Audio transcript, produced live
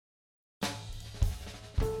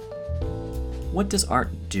What does art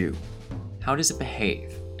do? How does it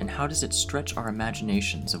behave? And how does it stretch our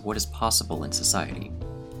imaginations of what is possible in society?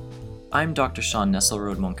 I'm Dr. Sean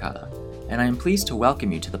Nesselrode Moncada, and I am pleased to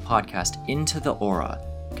welcome you to the podcast Into the Aura,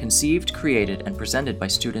 conceived, created, and presented by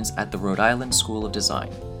students at the Rhode Island School of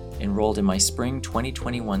Design, enrolled in my spring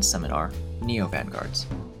 2021 seminar, Neo-Vanguards.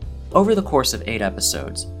 Over the course of 8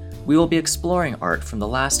 episodes, we will be exploring art from the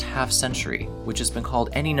last half-century, which has been called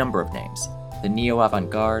any number of names: the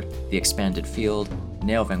Neo-Avant-Garde, the Expanded Field,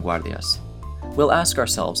 Neo-Vanguardias. We'll ask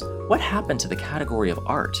ourselves, what happened to the category of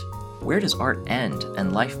art? Where does art end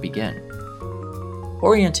and life begin?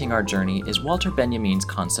 Orienting our journey is Walter Benjamin's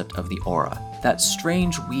concept of the aura, that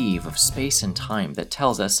strange weave of space and time that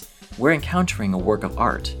tells us we're encountering a work of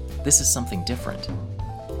art. This is something different.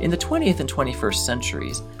 In the 20th and 21st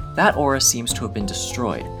centuries, that aura seems to have been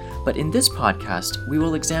destroyed, but in this podcast, we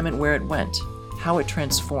will examine where it went, how it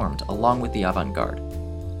transformed along with the avant-garde.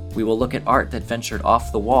 We will look at art that ventured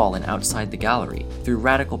off the wall and outside the gallery through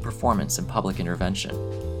radical performance and public intervention.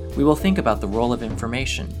 We will think about the role of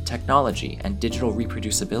information, technology, and digital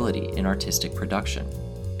reproducibility in artistic production.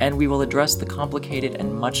 And we will address the complicated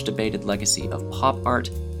and much debated legacy of pop art,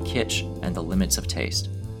 kitsch, and the limits of taste.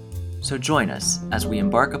 So join us as we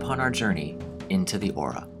embark upon our journey into the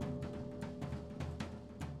aura.